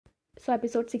So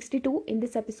episode 62, in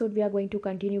this episode we are going to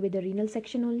continue with the renal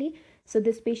section only. So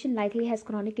this patient likely has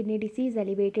chronic kidney disease,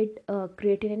 elevated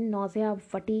creatinine, nausea,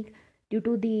 fatigue due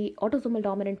to the autosomal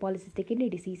dominant polycystic kidney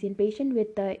disease. In patient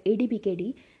with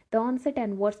ADPKD, the onset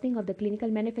and worsening of the clinical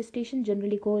manifestation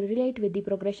generally correlate with the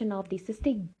progression of the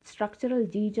cystic structural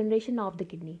degeneration of the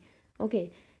kidney. Okay,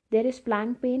 there is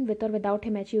flank pain with or without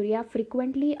hematuria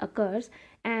frequently occurs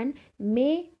and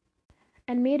may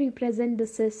represent the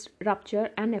cyst rupture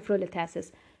and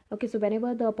nephrolithasis. Okay, so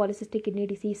whenever the polycystic kidney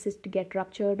disease cyst get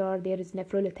ruptured or there is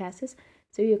nephrolithasis,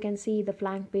 so you can see the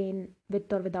flank pain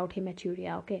with or without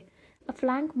hematuria. Okay, a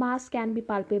flank mass can be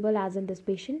palpable as in this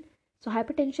patient. So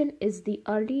hypertension is the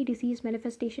early disease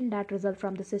manifestation that result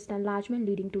from the cyst enlargement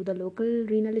leading to the local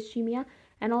renal ischemia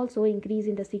and also increase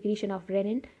in the secretion of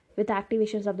renin with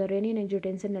activations of the renin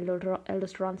angiotensin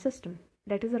aldosterone system,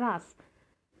 that is RAS.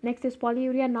 Next is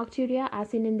polyuria nocturia, as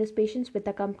seen in these patients with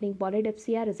accompanying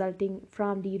polydipsia resulting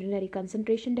from the urinary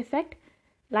concentration defect,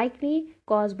 likely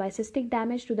caused by cystic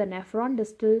damage to the nephron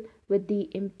distal with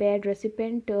the impaired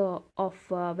recipient of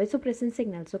vasopressin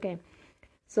signals. Okay,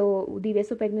 so the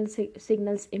vasopressin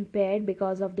signals impaired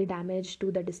because of the damage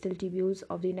to the distal tubules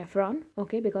of the nephron.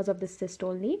 Okay, because of this cyst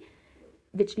only,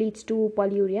 which leads to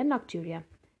polyuria nocturia.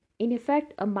 In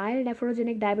effect, a mild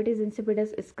nephrogenic diabetes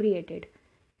insipidus is created.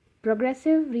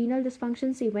 Progressive renal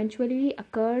dysfunctions eventually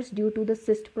occurs due to the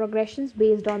cyst progressions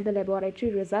based on the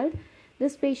laboratory result.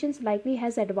 This patient likely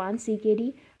has advanced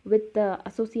CKD with the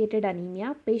associated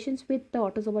anemia. Patients with the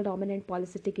autosomal dominant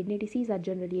polycystic kidney disease are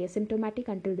generally asymptomatic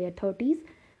until their 30s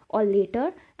or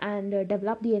later and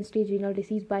develop the end-stage renal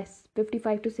disease by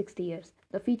 55 to 60 years.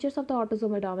 The features of the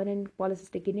autosomal dominant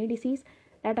polycystic kidney disease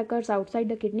that occurs outside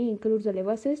the kidney includes a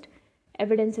liver cyst,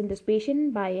 evidence in this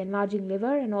patient by enlarging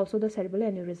liver and also the cerebral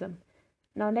aneurysm.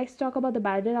 Now let's talk about the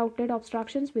bladder outlet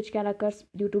obstructions which can occur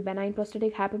due to benign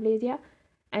prostatic hyperplasia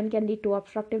and can lead to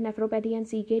obstructive nephropathy and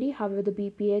CKD. However, the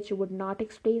BPH would not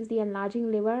explain the enlarging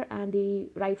liver and the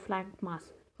right flank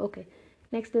mass. Okay.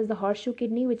 Next is the horseshoe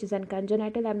kidney, which is a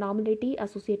congenital abnormality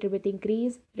associated with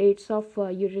increased rates of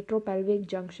uretropelvic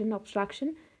junction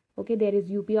obstruction. Okay, there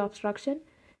is UP obstruction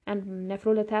and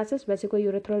nephrolithasis,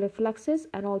 vesicourethral refluxes,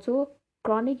 and also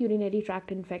chronic urinary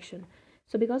tract infection.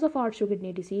 So because of horseshoe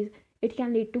kidney disease, it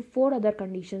can lead to four other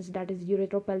conditions, that is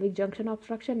uretropelvic junction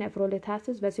obstruction,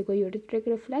 nephrolithasis, vesicourethric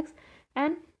reflux,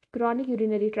 and chronic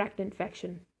urinary tract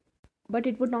infection. But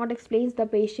it would not explain the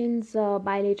patient's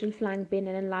bilateral flank pain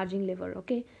and enlarging liver.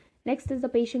 Okay. Next is the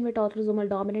patient with autosomal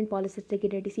dominant polycystic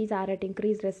kidney disease are at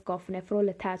increased risk of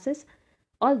nephrolithasis.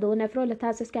 Although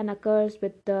nephrolithasis can occur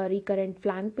with the recurrent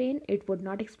flank pain, it would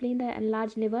not explain the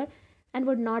enlarged liver and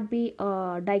would not be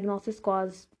a diagnosis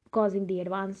causing the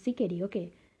advanced CKD.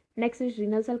 Okay. Next is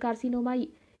renal cell carcinoma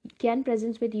can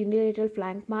present with unilateral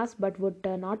flank mass but would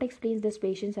not explain this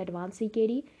patient's advanced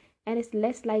CKD and is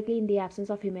less likely in the absence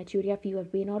of hematuria, fever,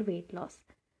 pain, or weight loss.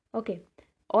 Okay.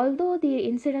 Although the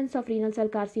incidence of renal cell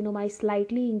carcinoma is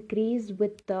slightly increased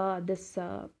with this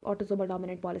autosomal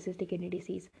dominant polycystic kidney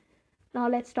disease. Now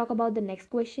let's talk about the next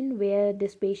question, where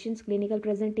this patient's clinical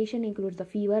presentation includes the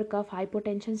fever, cough,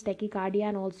 hypotension, tachycardia,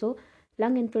 and also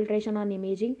lung infiltration on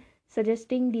imaging,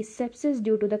 suggesting the sepsis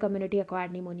due to the community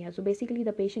acquired pneumonia. So basically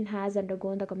the patient has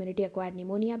undergone the community acquired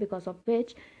pneumonia, because of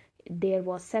which there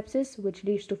was sepsis, which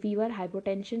leads to fever,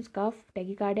 hypotension, cough,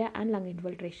 tachycardia, and lung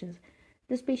infiltrations.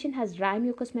 This patient has dry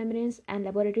mucous membranes and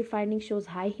laboratory findings shows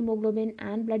high hemoglobin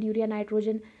and blood urea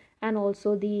nitrogen and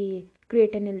also the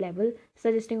creatinine level,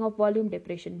 suggesting of volume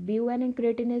depression. BUN in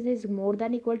creatinine is more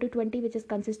than equal to 20, which is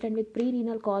consistent with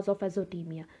pre-renal cause of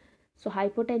azotemia. So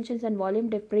hypotensions and volume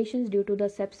depressions due to the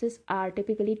sepsis are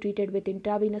typically treated with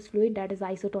intravenous fluid, that is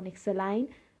isotonic saline,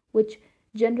 which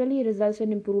generally results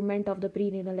in improvement of the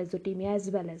pre-renal azotemia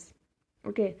as well as.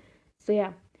 Okay, so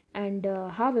yeah, and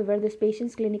however, this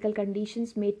patient's clinical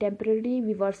conditions may temporarily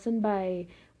be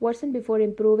worsen before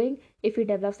improving if he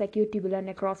develops acute tubular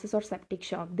necrosis or septic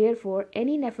shock. Therefore,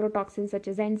 any nephrotoxins such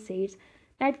as NSAIDs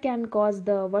that can cause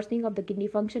the worsening of the kidney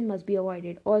function must be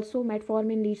avoided. Also,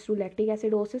 metformin leads to lactic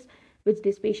acidosis, which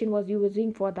this patient was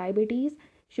using for diabetes,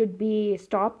 should be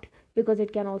stopped because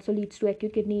it can also lead to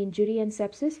acute kidney injury and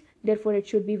sepsis. Therefore, it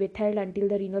should be withheld until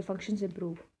the renal functions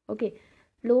improve. Okay,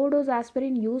 low dose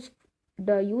aspirin use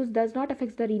does not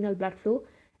affect the renal blood flow,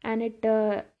 and it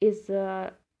is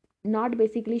not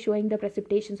basically showing the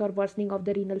precipitations or worsening of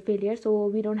the renal failure, so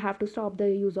we don't have to stop the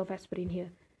use of aspirin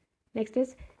here. Next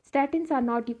is statins are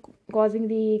not causing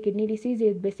the kidney disease.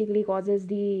 It basically causes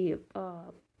the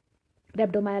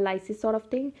rhabdomyolysis sort of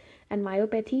thing and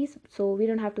myopathies, so we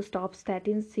don't have to stop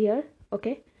statins here.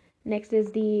 Okay. Next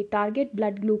is the target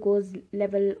blood glucose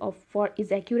level of for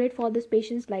is accurate for this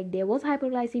patients, like there was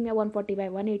hyperglycemia 140 by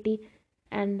 180,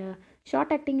 and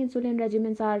short acting insulin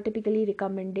regimens are typically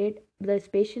recommended. This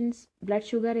patient's blood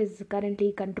sugar is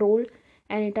currently controlled,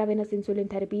 and intravenous insulin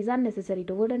therapy is unnecessary.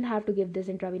 To wouldn't have to give this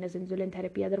intravenous insulin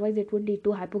therapy, otherwise it would lead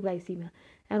to hypoglycemia,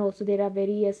 and also there are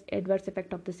various adverse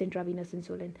effects of this intravenous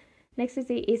insulin. Next is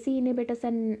the AC inhibitors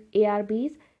and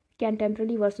ARBs can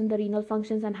temporarily worsen the renal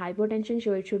functions and hypertension,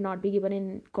 so it should not be given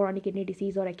in chronic kidney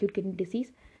disease or acute kidney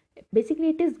disease. Basically,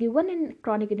 it is given in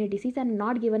chronic kidney disease and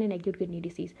not given in acute kidney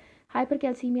disease.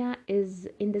 Hypercalcemia is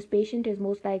in this patient is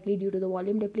most likely due to the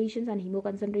volume depletions and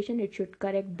hemoconcentration. It should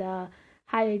correct the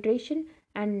hydration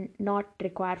and not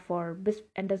require for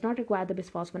and does not require the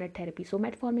bisphosphonate therapy. So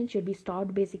metformin should be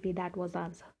stopped. Basically, that was the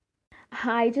answer.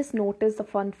 I just noticed a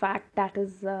fun fact, that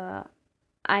is,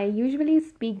 I usually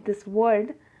speak this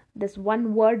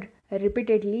one word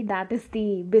repeatedly. That is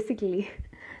the basically.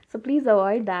 So please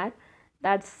avoid that.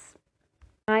 That's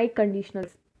my conditional.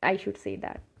 I should say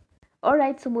that. All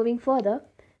right. So moving further,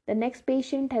 the next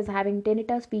patient is having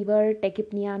tinnitus, fever,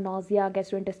 tachypnea, nausea,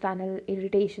 gastrointestinal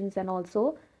irritations, and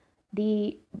also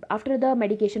the after the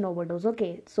medication overdose.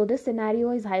 Okay, so this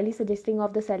scenario is highly suggesting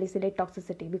of the salicylate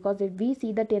toxicity, because if we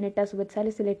see the tinnitus with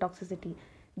salicylate toxicity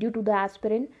due to the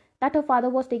aspirin that her father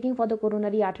was taking for the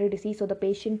coronary artery disease, so the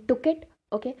patient took it.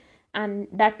 Okay, and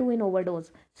that too in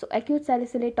overdose. So acute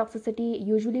salicylate toxicity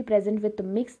usually present with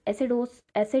mixed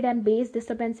acid and base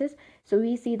disturbances. So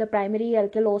we see the primary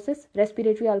alkalosis,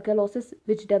 respiratory alkalosis,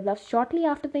 which develops shortly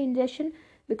after the ingestion,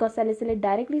 because salicylate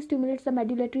directly stimulates the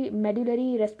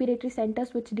medullary respiratory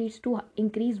centers, which leads to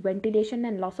increased ventilation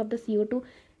and loss of the CO2,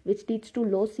 which leads to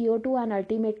low CO2 and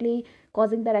ultimately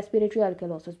causing the respiratory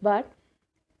alkalosis. But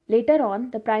later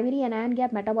on, the primary anion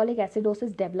gap metabolic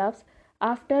acidosis develops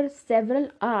after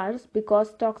several hours,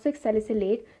 because toxic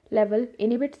salicylate level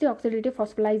inhibits the oxidative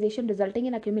phosphorylation, resulting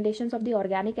in accumulations of the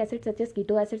organic acids such as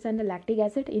keto acids and the lactic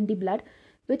acid in the blood,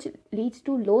 which leads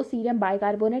to low serum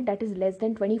bicarbonate, that is less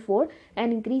than 24,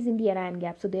 and increase in the anion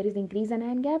gap. So there is increase in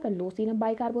anion gap and low serum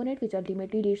bicarbonate, which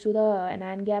ultimately leads to the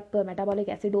anion gap metabolic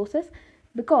acidosis,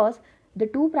 because the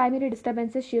two primary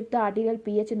disturbances shift the arterial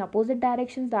pH in opposite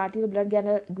directions. The arterial blood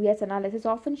gas analysis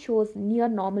often shows near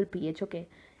normal pH. Okay,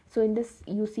 so in this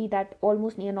you see that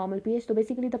almost near normal pH. So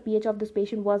basically the pH of this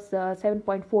patient was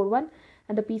 7.41,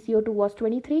 and the PCO2 was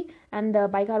 23, and the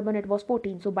bicarbonate was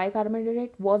 14. So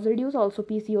bicarbonate was reduced, also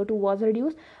PCO2 was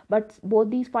reduced, but both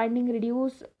these findings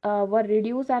were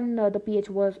reduced, and the pH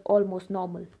was almost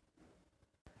normal.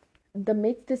 The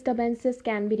mixed disturbances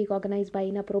can be recognized by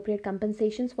inappropriate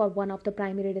compensations for one of the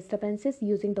primary disturbances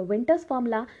using the Winter's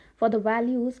formula for the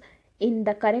values in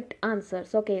the correct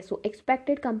answers. Okay, so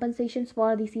expected compensations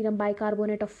for the serum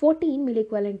bicarbonate of 14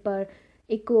 milliequivalent per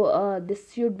echo.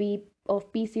 This should be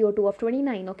of PCO2 of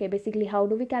 29. Okay, basically how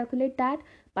do we calculate that?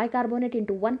 Bicarbonate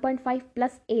into 1.5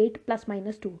 plus 8 plus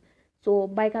minus 2. So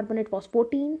bicarbonate was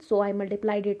 14, so I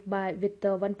multiplied it by with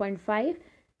 1.5,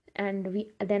 and we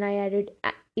then I added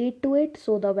 8 to it,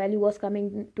 so the value was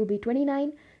coming to be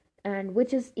 29, and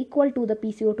which is equal to the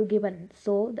PCO2 given.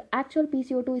 So the actual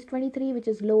PCO2 is 23, which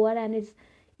is lower, and it's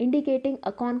indicating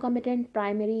a concomitant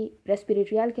primary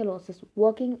respiratory alkalosis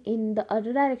working in the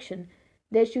other direction.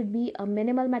 There should be a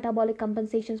minimal metabolic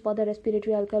compensations for the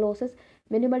respiratory alkalosis,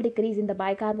 minimal decrease in the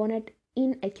bicarbonate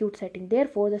in acute setting.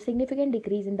 Therefore, the significant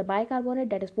decrease in the bicarbonate,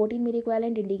 that is 14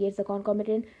 milliequivalent, indicates the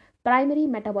concomitant primary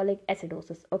metabolic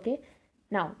acidosis. Okay,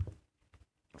 now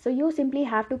so you simply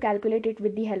have to calculate it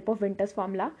with the help of Winter's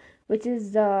formula, which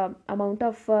is amount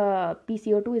of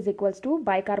PCO2 is equals to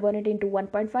bicarbonate into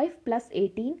 1.5 plus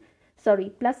 18, sorry,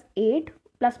 plus 8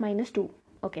 plus minus 2.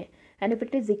 Okay, and if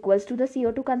it is equals to the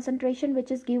CO2 concentration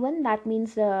which is given, that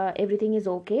means everything is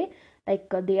okay,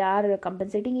 like they are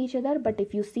compensating each other. But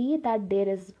if you see that there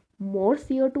is more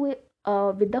CO2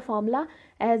 with the formula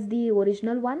as the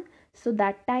original one, so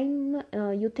that time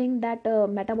you think that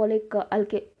metabolic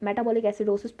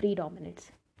acidosis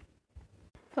predominates.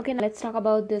 Okay, now let's talk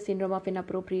about the syndrome of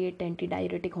inappropriate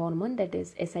antidiuretic hormone, that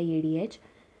is SIADH.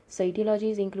 So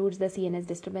etiologies includes the CNS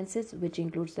disturbances, which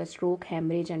includes the stroke,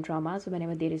 hemorrhage and trauma. So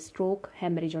whenever there is stroke,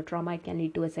 hemorrhage or trauma, it can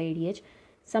lead to SIADH.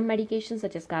 Some medications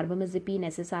such as carbamazepine,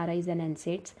 SSRIs and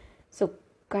NSAIDs. So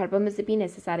carbamazepine,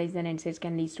 SSRIs and NSAIDs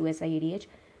can lead to SIADH.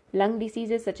 Lung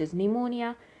diseases such as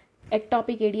pneumonia,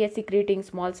 ectopic ADH secreting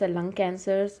small cell lung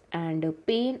cancers, and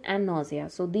pain and nausea.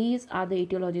 So these are the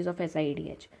etiologies of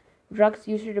SIADH. Drugs,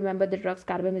 you should remember the drugs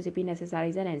carbamazepine,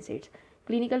 SSRIs and NSAIDs.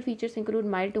 Clinical features include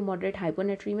mild to moderate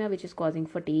hyponatremia, which is causing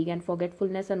fatigue and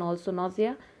forgetfulness and also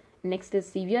nausea. Next is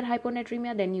severe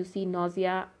hyponatremia, then you see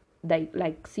nausea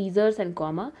like seizures and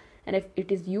coma. And if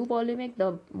it is euvolumic,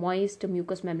 the moist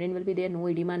mucous membrane will be there, no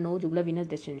edema, no jugular venous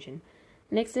distension.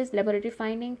 Next is laboratory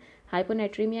finding.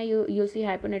 Hyponatremia, you'll see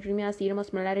hyponatremia, serum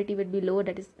osmolarity will be low,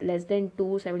 that is less than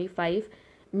 275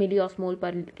 milliosmol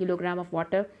per kilogram of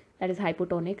water, that is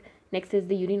hypotonic. Next is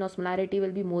the urine osmolarity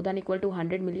will be more than equal to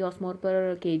 100 milliosmol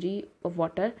per kg of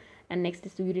water. And next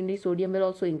is the urinary sodium will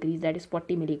also increase, that is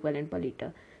 40 milliequivalent per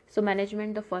liter. So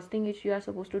management, the first thing which you are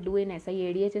supposed to do in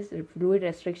SIADH is fluid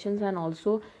restrictions, and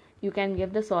also you can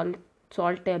give the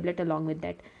salt tablet along with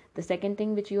that. The second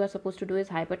thing which you are supposed to do is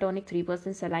hypertonic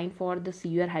 3% saline for the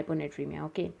severe hyponatremia.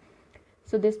 Okay.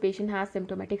 So this patient has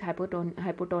symptomatic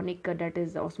hypotonic, that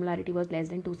is osmolarity was less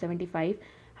than 275,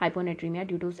 hyponatremia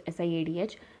due to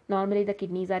SIADH. Normally the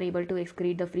kidneys are able to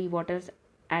excrete the free waters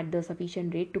at the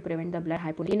sufficient rate to prevent the blood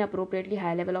hyponatremia. Inappropriately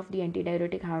high level of the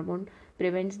antidiuretic hormone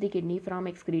prevents the kidney from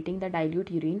excreting the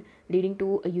dilute urine, leading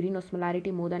to a urine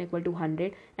osmolarity more than equal to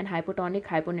 100, and hypotonic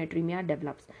hyponatremia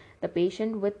develops. The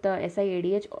patient with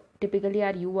SIADH typically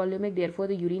are euvolumic, therefore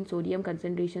the urine sodium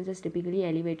concentrations is typically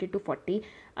elevated to 40,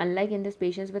 unlike in these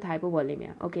patients with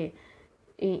hypovolemia. Okay.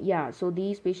 Yeah, so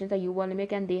these patients are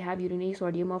euvolemic and they have urinary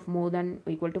sodium of more than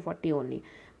equal to 40 only.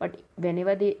 But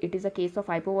whenever it is a case of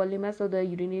hypovolemia, so the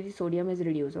urinary sodium is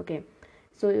reduced. Okay.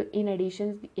 So in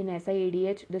addition, in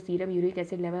SIADH, the serum uric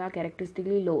acid level are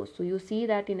characteristically low. So you see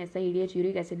that in SIADH,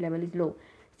 uric acid level is low,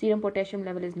 serum potassium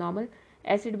level is normal,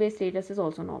 acid base status is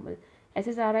also normal.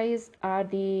 SSRIs are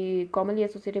the commonly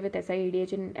associated with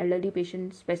SIADH in elderly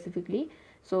patients specifically.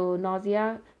 So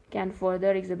nausea can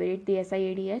further exacerbate the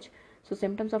SIADH. So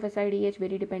symptoms of SIADH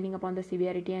vary depending upon the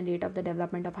severity and rate of the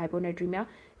development of hyponatremia.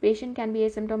 Patient can be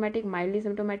asymptomatic, mildly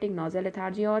symptomatic, nausea,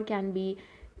 lethargy, or can be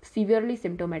severely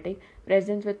symptomatic,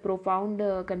 presents with profound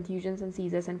confusions and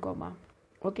seizures and coma.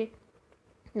 Okay.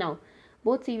 Now,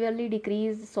 both severely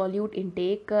decreased solute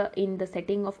intake in the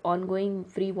setting of ongoing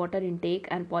free water intake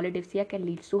and polydipsia can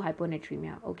lead to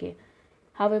hyponatremia. Okay.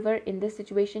 However, in this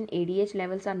situation, ADH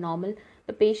levels are normal.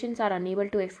 The patients are unable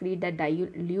to excrete the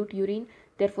dilute urine.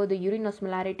 Therefore, the urine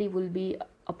osmolarity will be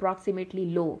approximately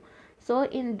low. So,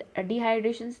 in a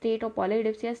dehydration state or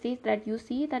polydipsia state, that you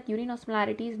see that urine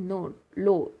osmolarity is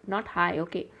low, not high.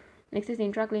 Okay. Next is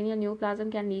intracranial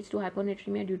neoplasm can lead to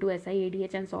hyponatremia due to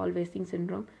SIADH and salt wasting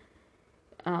syndrome.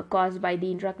 Caused by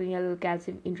the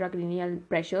intracranial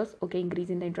pressures, okay,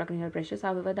 increase in the intracranial pressures.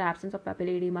 However, the absence of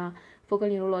papillary edema, focal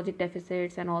neurologic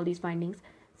deficits, and all these findings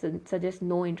suggest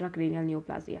no intracranial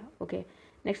neoplasia. Okay.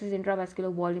 Next is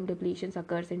intravascular volume depletions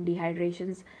occurs in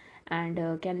dehydrations and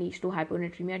can lead to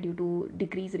hyponatremia due to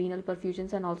decreased renal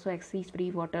perfusions and also excess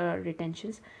free water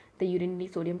retentions. The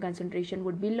urinary sodium concentration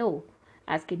would be low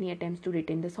as kidney attempts to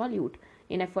retain the solute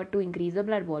in effort to increase the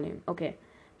blood volume. Okay.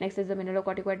 Next is the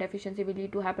mineralocorticoid deficiency will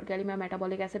lead to hyperkalemia,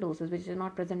 metabolic acidosis, which is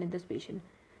not present in this patient.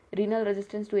 Renal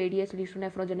resistance to ADH leads to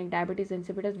nephrogenic diabetes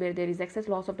insipidus, where there is excess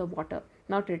loss of the water,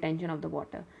 not retention of the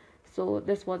water. So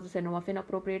this was the syndrome of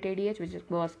inappropriate ADH, which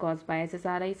was caused by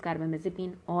SSRIs,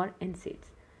 carbamazepine, or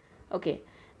NSAIDs. Okay,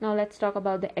 now let's talk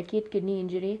about the acute kidney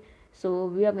injury. So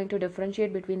we are going to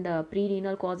differentiate between the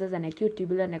pre-renal causes and acute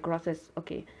tubular necrosis.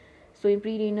 Okay. So in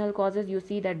pre-renal causes, you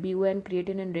see that BUN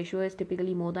creatinine ratio is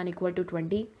typically more than equal to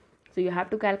 20. So you have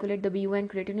to calculate the BUN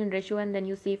creatinine ratio, and then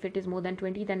you see if it is more than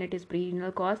 20, then it is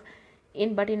pre-renal cause.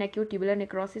 But in acute tubular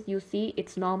necrosis, you see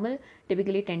it's normal,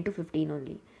 typically 10 to 15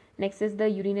 only. Next is the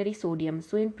urinary sodium.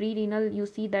 So in pre-renal, you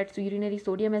see that urinary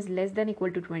sodium is less than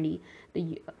equal to 20.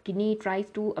 The kidney tries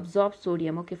to absorb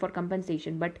sodium, okay, for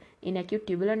compensation. But in acute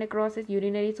tubular necrosis,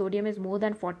 urinary sodium is more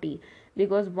than 40,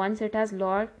 because once it has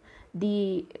lost,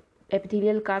 the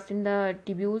epithelial cast in the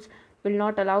tubules will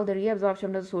not allow the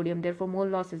reabsorption of the sodium, therefore more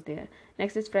loss is there.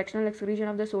 Next is fractional excretion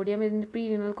of the sodium in the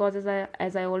pre-renal causes,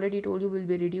 as I already told you, will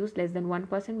be reduced less than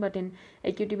 1%, but in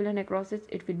acute tubular necrosis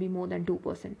it will be more than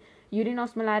 2%. Urine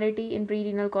osmolarity in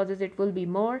pre-renal causes, it will be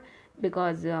more,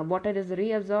 because water is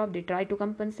reabsorbed, they try to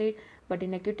compensate, but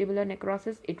in acute tubular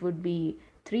necrosis it would be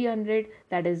 300,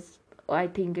 that is, I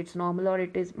think it's normal, or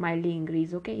it is mildly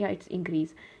increased. Okay, yeah, it's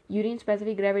increased. Urine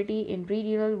specific gravity in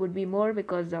pre-renal would be more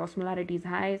because the osmolarity is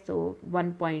high, so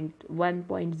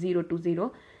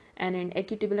 1.020, and in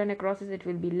acute tubular necrosis it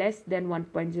will be less than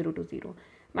 1.020.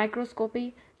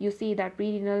 Microscopy, you see that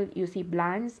pre-renal you see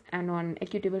blands, and on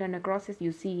acute tubular necrosis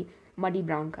you see muddy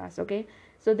brown cast. Okay,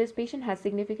 so this patient has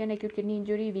significant acute kidney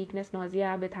injury, weakness,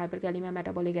 nausea with hyperkalemia,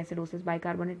 metabolic acidosis,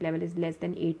 bicarbonate level is less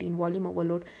than 18, volume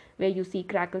overload, where you see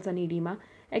crackles and edema.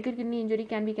 Acute kidney injury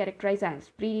can be characterized as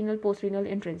pre-renal, post-renal,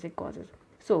 intrinsic causes.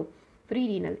 So,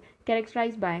 pre-renal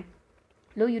characterized by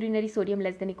low urinary sodium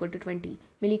less than equal to 20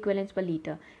 milliequivalents per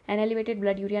liter, and elevated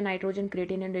blood urea nitrogen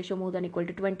creatinine ratio more than equal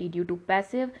to 20 due to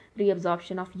passive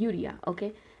reabsorption of urea.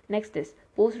 Okay. Next is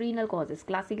post-renal causes,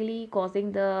 classically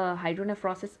causing the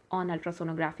hydronephrosis on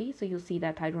ultrasonography. So you see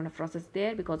that hydronephrosis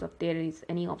there because of there is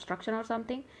any obstruction or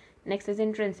something. Next is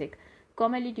intrinsic,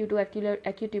 commonly due to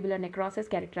acute tubular necrosis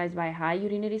characterized by high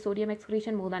urinary sodium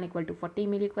excretion more than equal to 40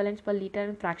 milliequivalents per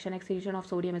liter. Fraction excretion of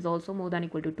sodium is also more than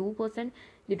equal to 2%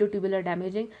 due to tubular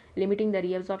damaging, limiting the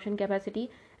reabsorption capacity,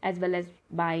 as well as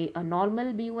by a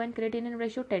normal BUN creatinine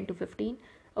ratio 10 to 15.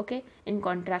 Okay, in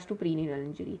contrast to prerenal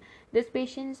injury. This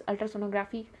patient's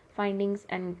ultrasonography findings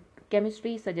and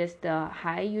chemistry suggest the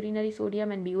high urinary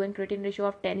sodium and BUN creatinine ratio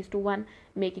of 10:1,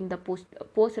 making the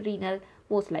post-renal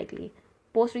most likely.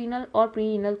 Post-renal or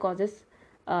prerenal causes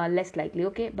less likely,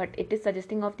 okay, but it is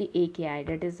suggesting of the AKI,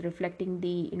 that is reflecting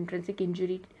the intrinsic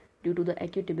injury due to the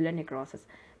acute tubular necrosis.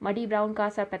 Muddy brown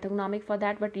casts are pathognomic for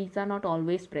that, but these are not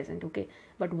always present, okay,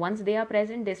 but once they are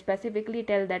present, they specifically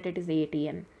tell that it is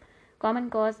ATN.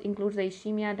 Common cause includes the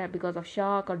ischemia that because of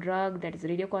shock or drug, that is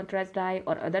radiocontrast dye,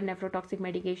 or other nephrotoxic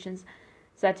medications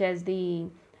such as the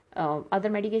other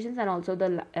medications, and also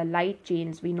the light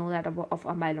chains we know that of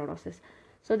amyloidosis.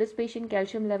 So this patient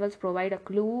calcium levels provide a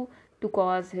clue to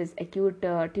cause his acute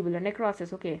tubular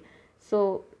necrosis. Okay,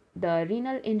 so the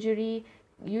renal injury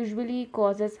usually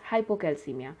causes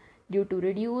hypocalcemia due to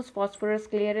reduced phosphorus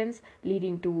clearance,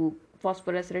 leading to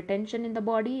phosphorus retention in the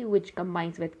body, which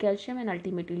combines with calcium and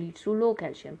ultimately leads to low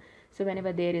calcium. So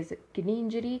whenever there is kidney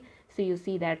injury, so you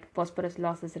see that phosphorus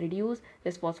loss is reduced,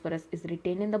 this phosphorus is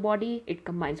retained in the body, it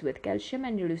combines with calcium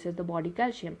and reduces the body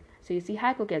calcium. So you see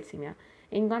hypocalcemia.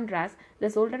 In contrast,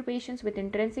 the older patients with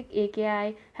intrinsic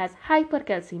AKI has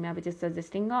hypercalcemia, which is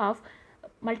suggesting of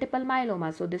multiple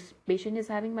myeloma. So this patient is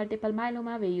having multiple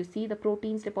myeloma where you see the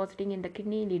proteins depositing in the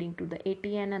kidney leading to the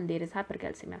ATN, and there is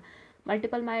hypercalcemia.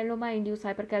 Multiple myeloma induced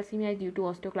hypercalcemia is due to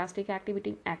osteoclastic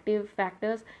active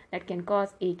factors that can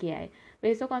cause AKI.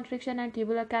 Vasoconstriction and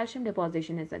tubular calcium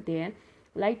deposition is there.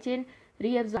 Light chain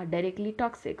reabsorption are directly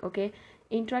toxic. Okay,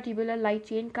 intratubular light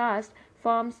chain cast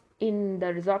forms in the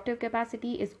resorptive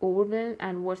capacity is overwhelmed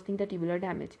and worsening the tubular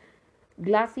damage.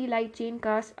 Glassy light chain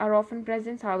casts are often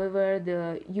present, however,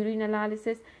 the urine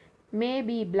analysis may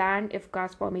be bland if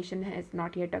cast formation has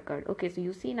not yet occurred. Okay, so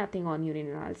you see nothing on urine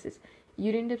analysis.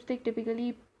 Urine dipstick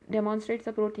typically demonstrates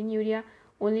the proteinuria,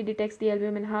 only detects the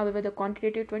albumin. However, the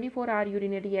quantitative 24-hour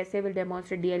urinary assay will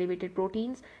demonstrate the elevated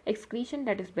proteins excretion,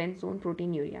 that is benzone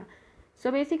proteinuria.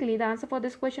 So basically the answer for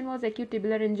this question was acute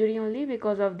tubular injury only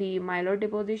because of the myeloid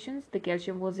depositions. The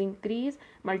calcium was increased,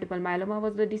 multiple myeloma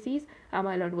was the disease,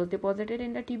 amyloid was deposited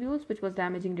in the tubules which was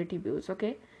damaging the tubules.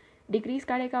 Okay, decreased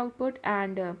cardiac output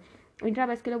and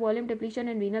intravascular volume depletion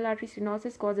and renal artery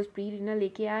stenosis causes pre-renal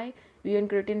AKI. BUN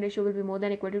creatinine ratio will be more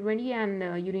than equal to 20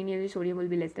 and urinary sodium will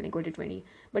be less than equal to 20,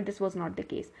 but this was not the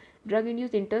case.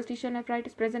 Drug-induced interstitial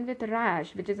nephritis present with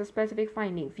rash, which is a specific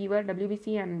finding. Fever,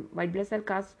 WBC and white blood cell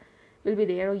cast will be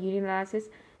there, or urine analysis.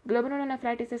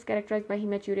 Glomerulonephritis is characterized by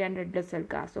hematuria and red blood cell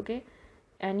cast. Okay,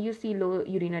 and you see low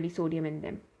urinary sodium in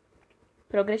them.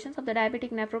 Progressions of the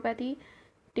diabetic nephropathy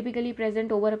typically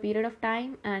present over a period of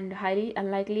time and highly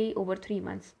unlikely over 3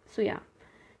 months. So yeah,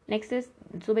 next is,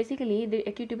 so basically the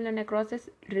acute tubular necrosis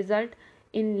result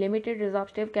in limited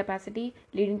resorptive capacity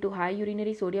leading to high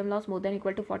urinary sodium loss more than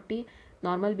equal to 40,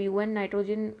 normal BUN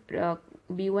nitrogen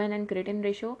BUN and creatinine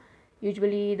ratio.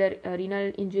 Usually the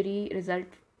renal injury result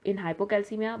in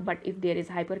hypocalcemia, but if there is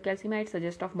hypercalcemia, it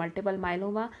suggests of multiple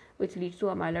myeloma which leads to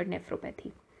amyloid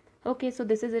nephropathy. Okay, so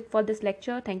this is it for this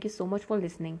lecture. Thank you so much for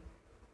listening.